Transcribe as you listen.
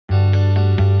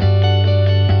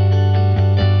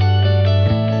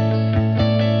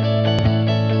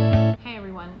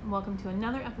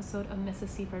episode of Mrs.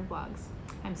 Cford Vlogs.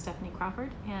 I'm Stephanie Crawford,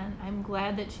 and I'm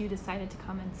glad that you decided to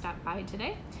come and stop by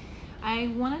today. I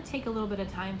want to take a little bit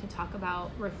of time to talk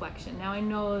about reflection. Now, I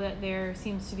know that there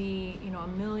seems to be, a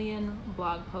million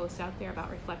blog posts out there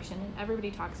about reflection, and everybody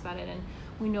talks about it, and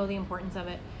we know the importance of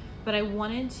it. But I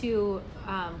wanted to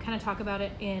kind of talk about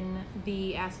it in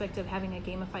the aspect of having a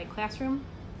gamified classroom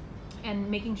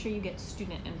and making sure you get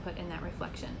student input in that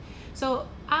reflection. So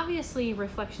obviously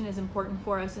reflection is important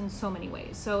for us in so many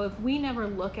ways. So if we never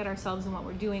look at ourselves and what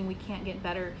we're doing, we can't get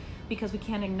better because we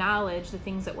can't acknowledge the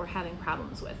things that we're having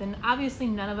problems with. And obviously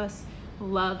none of us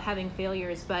love having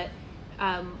failures, but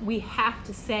we have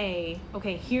to say,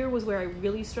 okay, here was where I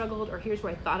really struggled, or here's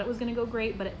where I thought it was gonna go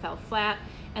great, but it fell flat,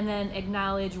 and then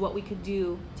acknowledge what we could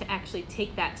do to actually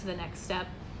take that to the next step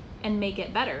and make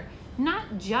it better.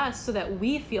 Not just so that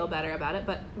we feel better about it,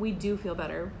 but we do feel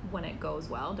better when it goes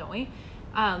well, don't we?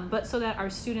 But so that our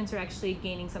students are actually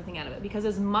gaining something out of it. Because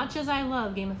as much as I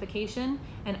love gamification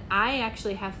and I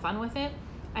actually have fun with it,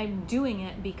 I'm doing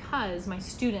it because my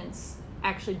students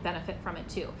actually benefit from it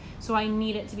too. So I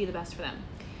need it to be the best for them.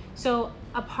 So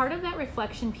a part of that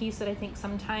reflection piece that I think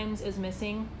sometimes is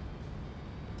missing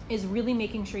is really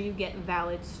making sure you get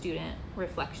valid student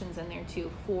reflections in there too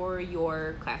for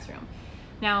your classroom.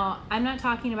 Now, I'm not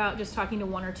talking about just talking to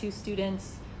one or two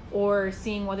students or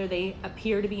seeing whether they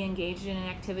appear to be engaged in an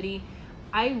activity.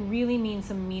 I really mean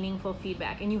some meaningful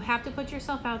feedback. And you have to put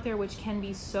yourself out there, which can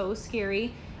be so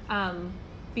scary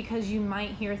because you might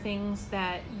hear things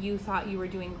that you thought you were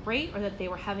doing great or that they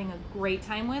were having a great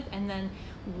time with. And then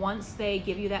once they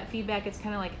give you that feedback, it's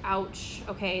kind of like, ouch,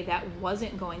 okay, that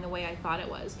wasn't going the way I thought it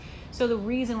was. So the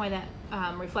reason why that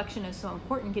reflection is so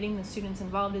important, getting the students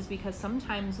involved, is because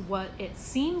sometimes what it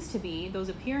seems to be, those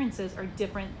appearances, are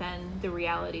different than the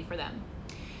reality for them.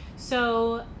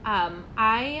 So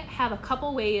I have a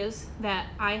couple ways that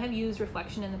I have used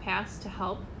reflection in the past to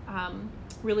help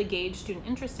really gauge student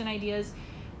interest in ideas.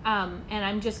 And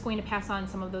I'm just going to pass on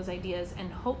some of those ideas,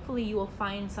 and hopefully you will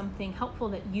find something helpful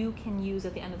that you can use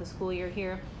at the end of the school year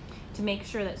here to make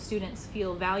sure that students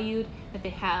feel valued, that they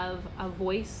have a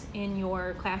voice in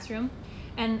your classroom.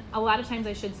 And a lot of times,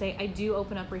 I should say, I do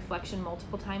open up reflection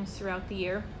multiple times throughout the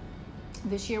year.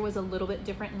 This year was a little bit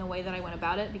different in the way that I went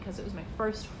about it because it was my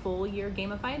first full year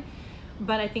gamified,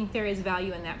 but I think there is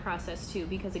value in that process too,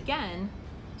 because again,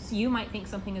 so you might think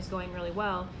something is going really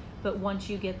well, but once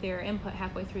you get their input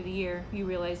halfway through the year, you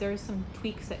realize there are some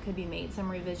tweaks that could be made, some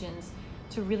revisions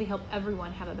to really help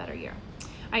everyone have a better year.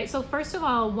 All right, so first of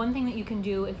all, one thing that you can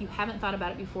do if you haven't thought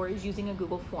about it before is using a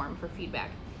Google form for feedback.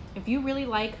 If you really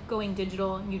like going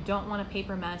digital, you don't want a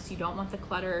paper mess, you don't want the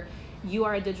clutter, you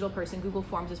are a digital person, Google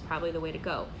Forms is probably the way to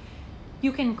go.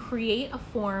 You can create a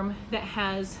form that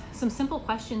has some simple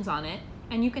questions on it,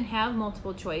 and you can have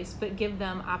multiple choice, but give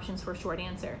them options for short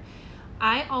answer.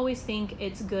 I always think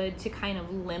it's good to kind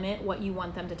of limit what you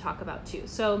want them to talk about too.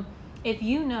 So if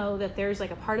you know that there's like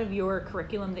a part of your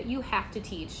curriculum that you have to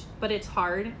teach, but it's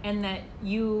hard, and that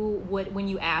you would, when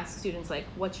you ask students like,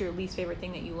 what's your least favorite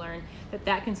thing that you learn,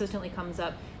 that consistently comes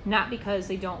up, not because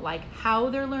they don't like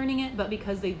how they're learning it, but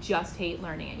because they just hate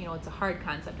learning it. It's a hard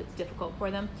concept, it's difficult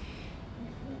for them.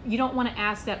 You don't want to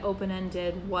ask that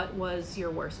open-ended, what was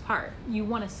your worst part? You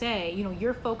want to say,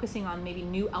 you're focusing on maybe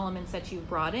new elements that you've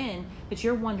brought in, but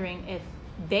you're wondering if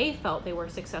they felt they were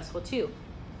successful too.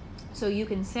 So you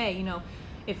can say,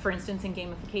 if for instance in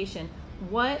gamification,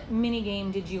 what mini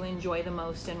game did you enjoy the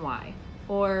most and why?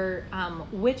 Or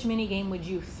which mini game would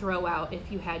you throw out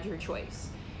if you had your choice?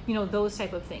 Those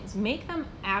type of things. Make them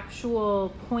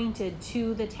actual pointed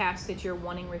to the task that you're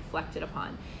wanting reflected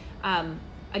upon.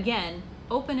 Again,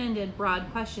 open-ended, broad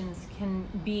questions can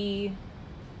be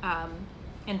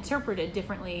interpreted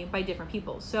differently by different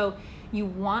people. So you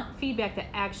want feedback that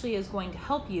actually is going to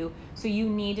help you, so you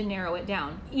need to narrow it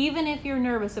down, even if you're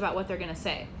nervous about what they're going to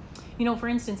say. For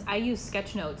instance, I use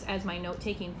sketch notes as my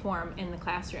note-taking form in the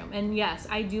classroom. And yes,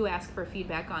 I do ask for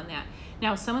feedback on that.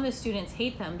 Now, some of the students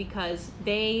hate them because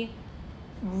they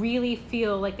really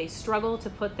feel like they struggle to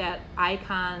put that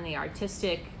icon, the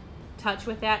artistic touch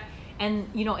with that. And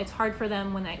it's hard for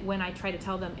them when I try to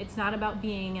tell them it's not about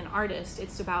being an artist,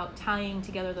 it's about tying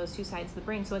together those two sides of the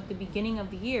brain. So at the beginning of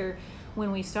the year,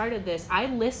 when we started this, I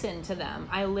listened to them,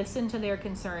 I listened to their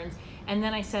concerns, and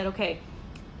then I said, okay,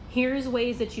 here's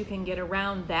ways that you can get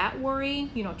around that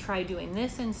worry, try doing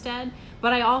this instead.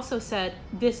 But I also said,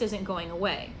 this isn't going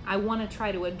away. I want to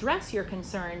try to address your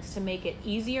concerns to make it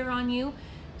easier on you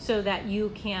so that you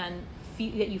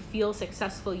feel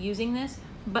successful using this,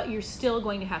 but you're still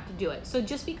going to have to do it. So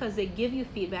just because they give you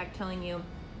feedback telling you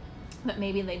that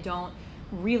maybe they don't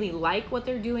really like what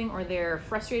they're doing or they're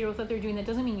frustrated with what they're doing, that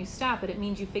doesn't mean you stop, but it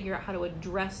means you figure out how to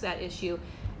address that issue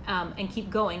and keep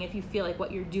going if you feel like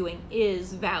what you're doing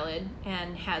is valid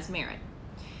and has merit.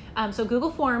 So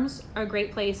Google Forms are a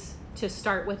great place to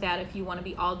start with that if you want to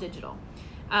be all digital.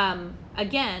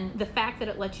 Again, the fact that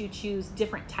it lets you choose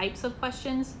different types of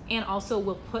questions and also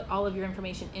will put all of your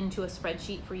information into a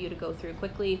spreadsheet for you to go through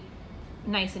quickly,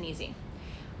 nice and easy.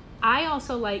 I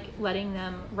also like letting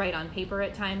them write on paper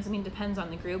at times. I mean, depends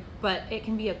on the group, but it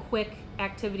can be a quick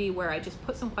activity where I just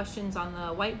put some questions on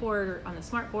the whiteboard or on the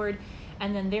smartboard,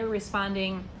 and then they're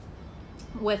responding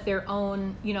with their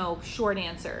own, short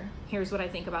answer. Here's what I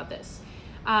think about this.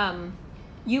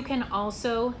 You can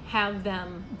also have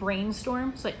them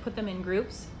brainstorm, so like put them in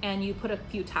groups and you put a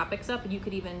few topics up, and you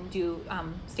could even do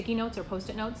sticky notes or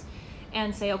post-it notes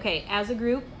and say, okay, as a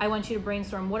group, I want you to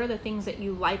brainstorm what are the things that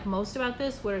you like most about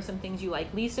this, what are some things you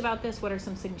like least about this, what are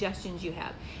some suggestions you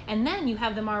have. And then you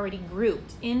have them already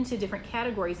grouped into different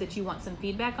categories that you want some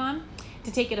feedback on.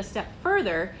 To take it a step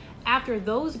further, after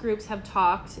those groups have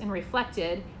talked and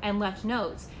reflected and left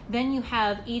notes, then you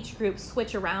have each group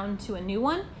switch around to a new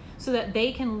one so that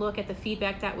they can look at the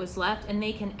feedback that was left and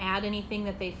they can add anything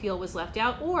that they feel was left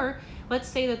out. Or let's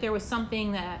say that there was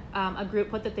something that a group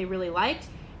put that they really liked,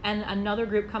 and another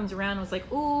group comes around and was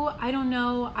like, ooh, I don't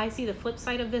know, I see the flip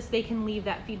side of this. They can leave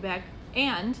that feedback.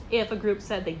 And if a group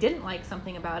said they didn't like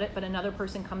something about it, but another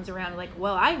person comes around like,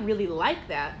 well, I really like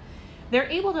that, they're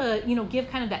able to, give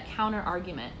kind of that counter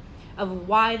argument of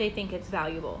why they think it's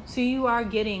valuable. So you are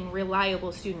getting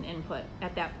reliable student input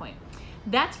at that point.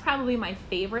 That's probably my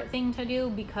favorite thing to do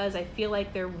because I feel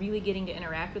like they're really getting to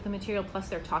interact with the material, plus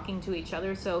they're talking to each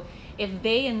other. So if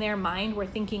they in their mind were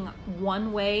thinking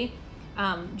one way,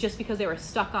 just because they were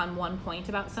stuck on one point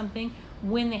about something,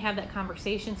 when they have that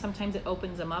conversation, sometimes it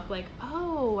opens them up like,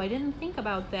 oh, I didn't think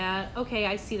about that. Okay,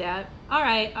 I see that. All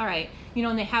right.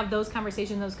 And they have those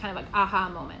conversations, those kind of like aha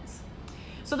moments.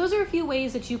 So those are a few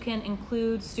ways that you can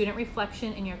include student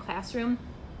reflection in your classroom.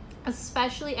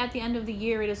 Especially at the end of the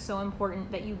year, it is so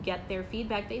important that you get their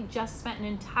feedback. They've just spent an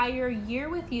entire year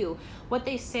with you. What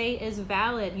they say is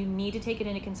valid. You need to take it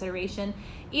into consideration.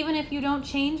 Even if you don't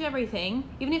change everything,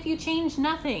 even if you change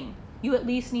nothing, you at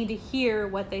least need to hear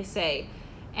what they say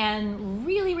and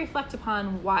really reflect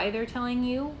upon why they're telling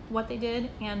you what they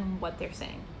did and what they're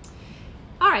saying.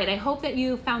 All right, I hope that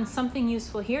you found something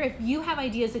useful here. If you have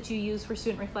ideas that you use for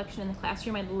student reflection in the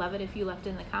classroom, I'd love it if you left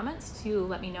it in the comments to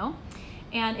let me know.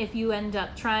 And if you end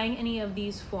up trying any of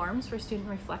these forms for student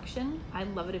reflection,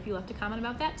 I'd love it if you left a comment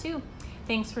about that too.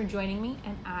 Thanks for joining me,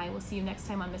 and I will see you next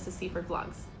time on Mrs. Cford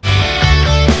Vlogs.